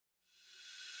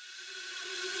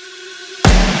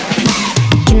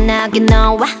기나게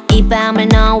너와 이 밤을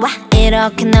너와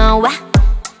이렇게 너와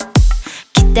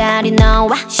기다린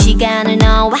너와 시간을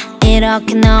너와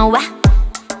이렇게 너와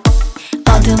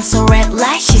어둠 속 red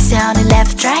light 시선을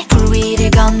left right 불 위를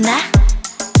건너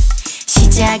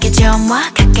시작의 점화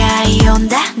가까이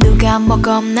온다 누가 뭐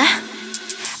겁나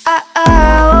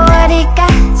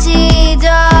어디까지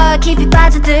더 깊이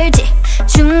빠져들지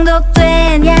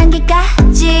중독된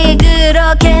향기까지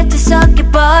그렇게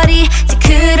뒤섞여버리지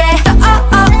그래 더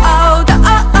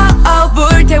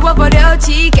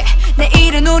불태워버려지게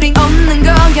내일은 우린 없는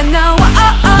거야 너와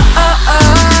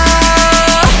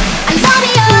I love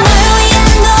you 널 위한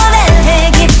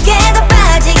노래를 깊게 더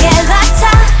빠지게 락타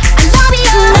I love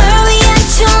you 널 위한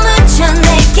춤을 춰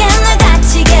내게 널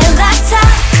갇히게 락타 I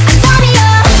love you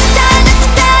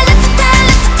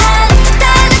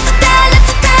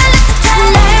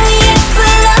날 위해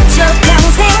불러줘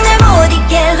평생 날 못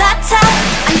잊게 락타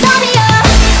I love you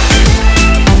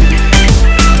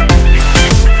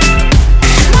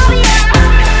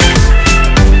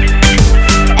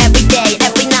Every day,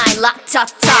 every night,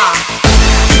 LATATA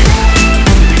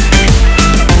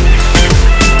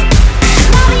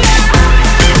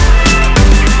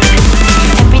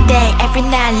Every day, every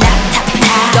night,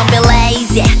 LATATA Don't be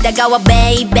lazy, 다가와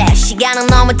baby 시간은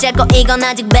너무 짧고 이건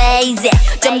아직 basic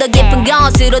좀 더 깊은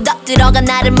곳으로 더 들어가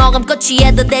나를 머금고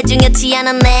취해도 대중이었지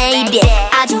않은 lady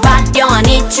아주 화려한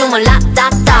이 춤을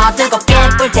LATATA 뜨겁게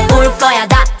불태울 거야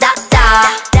다다다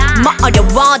뭐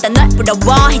어려워 다 널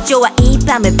부러워해줘 이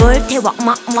밤을 불태워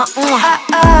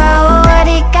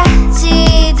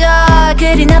어디까지 더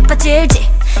그리 나빠질지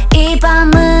이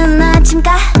밤은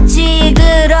아침까지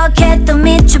그렇게 또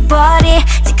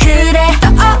미쳐버리지 그래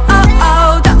더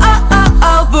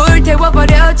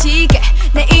불태워버려지게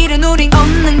내일은 우린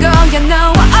없는 거야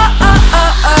너와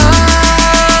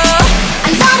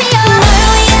I love you 널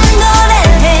위한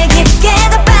노래를 깊게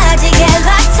더 빠지게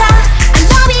락타 I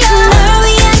love you 널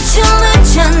위한 춤을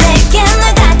춰 내게 널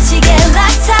갇히게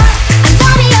락타 I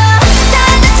love you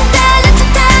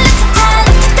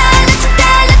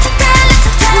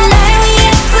날 위해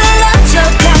불러줘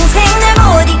평생 날 못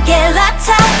잊게 락타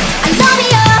I love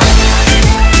you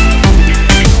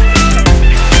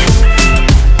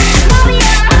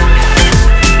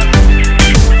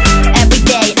Every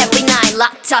day, every night,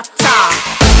 LATATA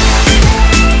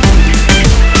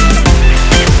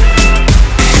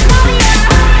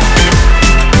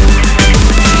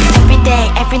Every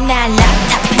day, every night,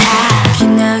 LATATA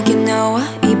기나게 너와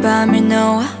이 밤을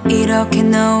너와 이렇게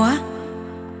너와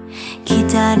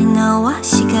기다린 너와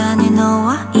시간을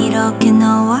너와 이렇게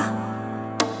너와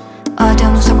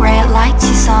어둠 속 red light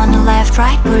시선을 left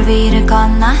right 불 위를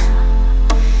건너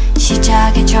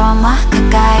시작의 점화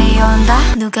가까이 온다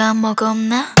누가 뭐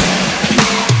겁나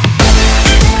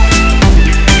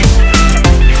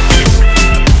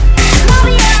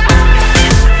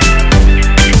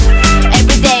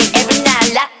Every day, every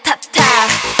night, LATATA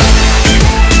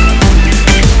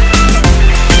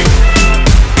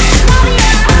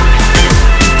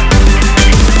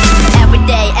Every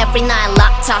day, every night,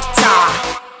 LATATA